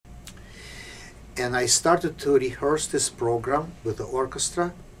And I started to rehearse this program with the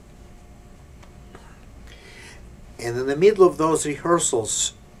orchestra. And in the middle of those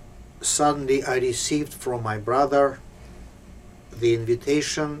rehearsals, suddenly I received from my brother the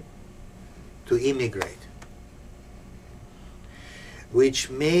invitation to immigrate, which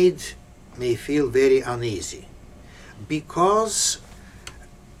made me feel very uneasy, because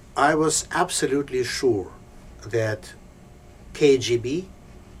I was absolutely sure that KGB,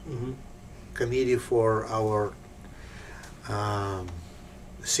 Committee for our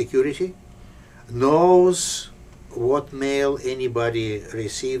Security, knows what mail anybody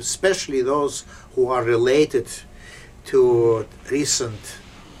receives, especially those who are related to recent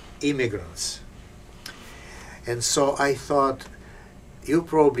immigrants. And so I thought, you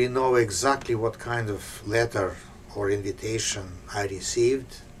probably know exactly what kind of letter or invitation I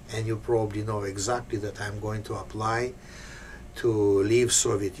received, and you probably know exactly that I'm going to apply to leave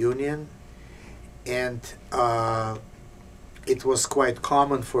Soviet Union. And it was quite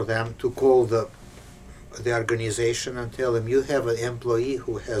common for them to call the organization and tell them, you have an employee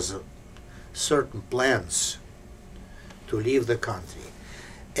who has certain plans to leave the country.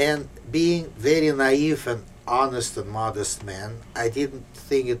 And being very naive and honest and modest man, I didn't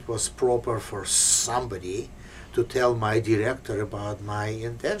think it was proper for somebody to tell my director about my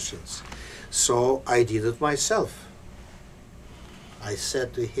intentions. So I did it myself. I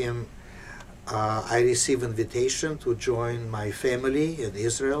said to him, I received invitation to join my family in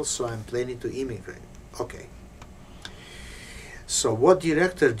Israel, so I'm planning to immigrate. Okay. So what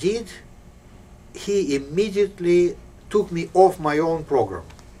director did, he immediately took me off my own program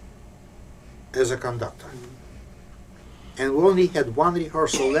as a conductor. And we only had one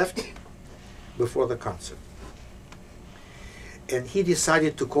rehearsal left before the concert. And he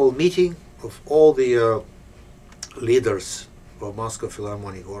decided to call meeting of all the leaders of Moscow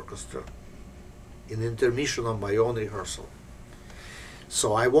Philharmonic Orchestra in intermission of my own rehearsal.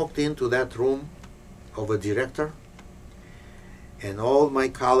 So I walked into that room of a director, and all my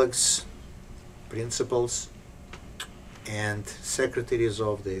colleagues, principals, and secretaries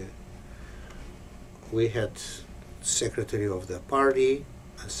of the, we had secretary of the party,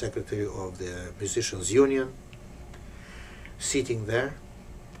 a secretary of the musicians union, sitting there,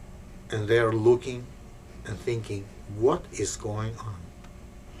 and they're looking and thinking, what is going on?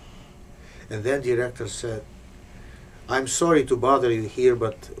 And then director said, I'm sorry to bother you here,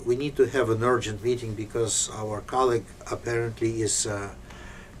 but we need to have an urgent meeting because our colleague apparently is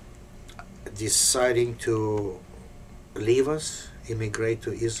deciding to leave us, immigrate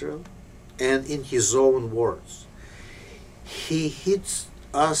to Israel. And in his own words, he hits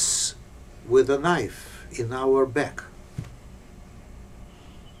us with a knife in our back.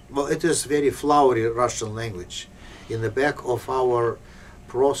 Well, it is very flowery Russian language. In the back of our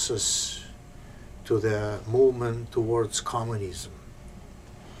process to the movement towards communism.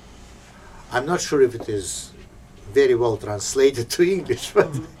 I'm not sure if it is very well translated to English,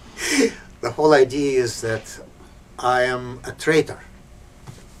 but the whole idea is that I am a traitor.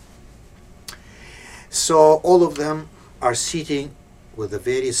 So all of them are sitting with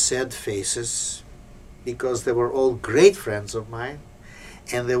very sad faces because they were all great friends of mine,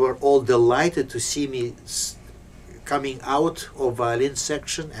 and they were all delighted to see me coming out of violin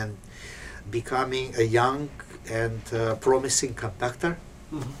section and becoming a young and promising conductor.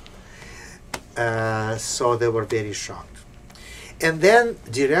 So they were very shocked. And then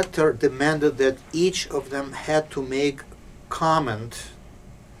director demanded that each of them had to make comment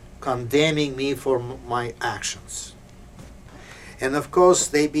condemning me for my actions. And of course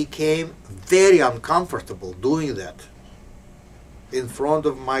they became very uncomfortable doing that in front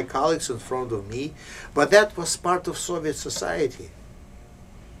of my colleagues, in front of me, but that was part of Soviet society,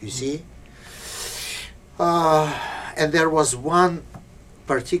 you see. And there was one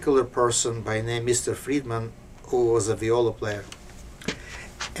particular person by name Mr. Friedman, who was a viola player,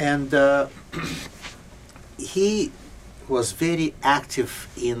 and he was very active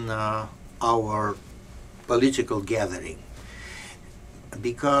in our political gathering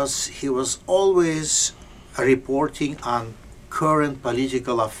because he was always reporting on current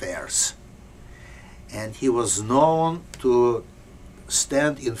political affairs, and he was known to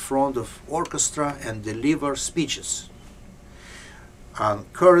stand in front of orchestra and deliver speeches on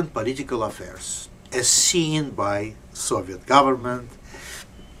current political affairs as seen by Soviet government,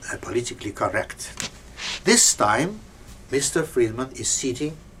 politically correct. This time Mr. Friedman is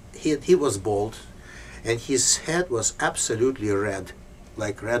sitting, he was bald, and his head was absolutely red,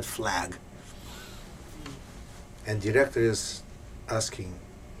 like red flag. And director is asking,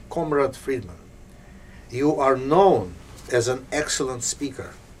 Comrade Friedman, you are known as an excellent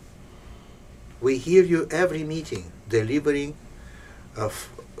speaker. We hear you every meeting delivering a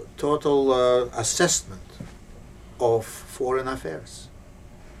total assessment of foreign affairs.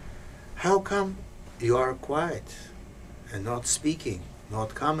 How come you are quiet and not speaking,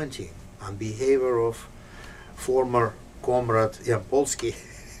 not commenting on behavior of former comrade Yampolsky?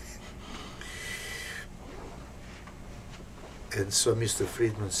 And so Mr.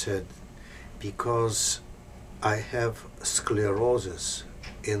 Friedman said, because I have sclerosis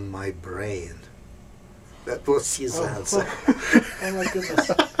in my brain. That was his answer. Oh my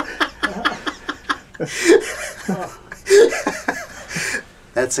goodness.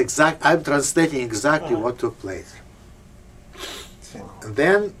 That's exact. I'm translating exactly what took place. And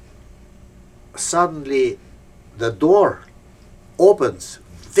then suddenly the door opens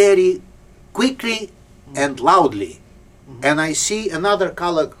very quickly and loudly, and I see another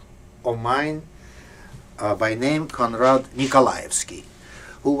colleague of mine by name Konrad Nikolaevsky,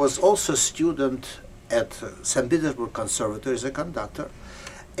 who was also a student at St. Petersburg Conservatory as a conductor,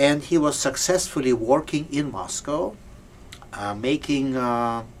 and he was successfully working in Moscow, making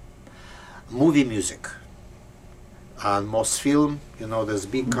movie music on Mosfilm, you know, this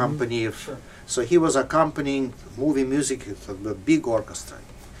big company. Sure. So he was accompanying movie music with a big orchestra.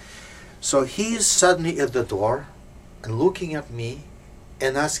 So he's suddenly at the door and looking at me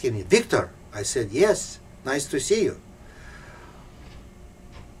and asking me, "Victor," I said, "Yes, nice to see you.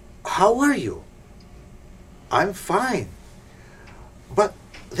 How are you?" "I'm fine. But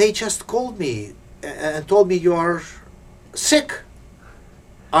they just called me and told me you are sick,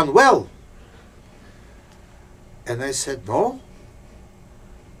 unwell." And I said, "No,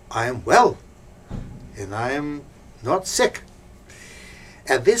 I am well, and I am not sick."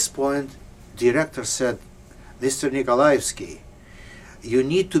 At this point, director said, "Mr. Nikolaevsky, you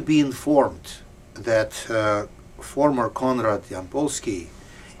need to be informed that former Konrad Yampolsky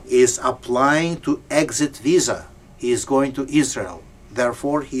is applying to exit visa. He is going to Israel.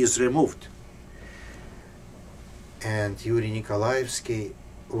 Therefore, he is removed." And Yuri Nikolaevsky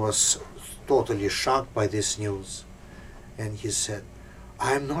was totally shocked by this news. And he said,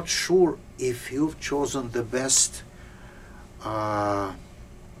 "I'm not sure if you've chosen the best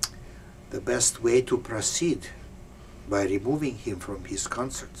way to proceed by removing him from his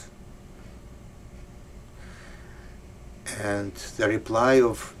concert." And the reply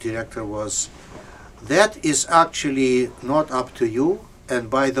of director was, "That is actually not up to you. And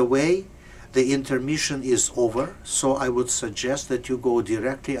by the way, the intermission is over, so I would suggest that you go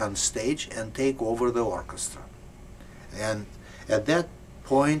directly on stage and take over the orchestra." And at that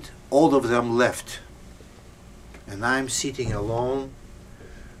point, all of them left. And I'm sitting alone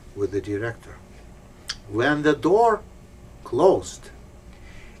with the director. When the door closed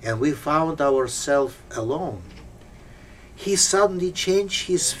and we found ourselves alone, he suddenly changed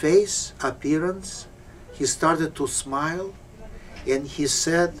his face appearance. He started to smile, and he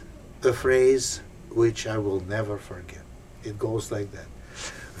said a phrase which I will never forget. It goes like that: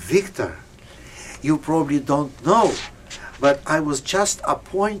 "Victor, you probably don't know, but I was just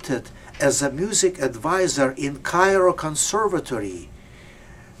appointed as a music advisor in Cairo Conservatory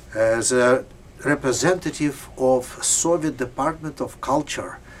as a representative of Soviet Department of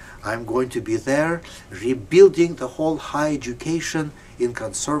Culture. I'm going to be there rebuilding the whole high education in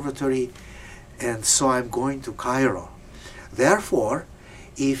conservatory, and so I'm going to Cairo. Therefore,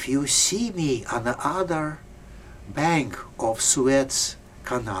 if you see me on the other bank of Suez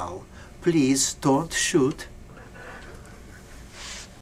Canal, please don't shoot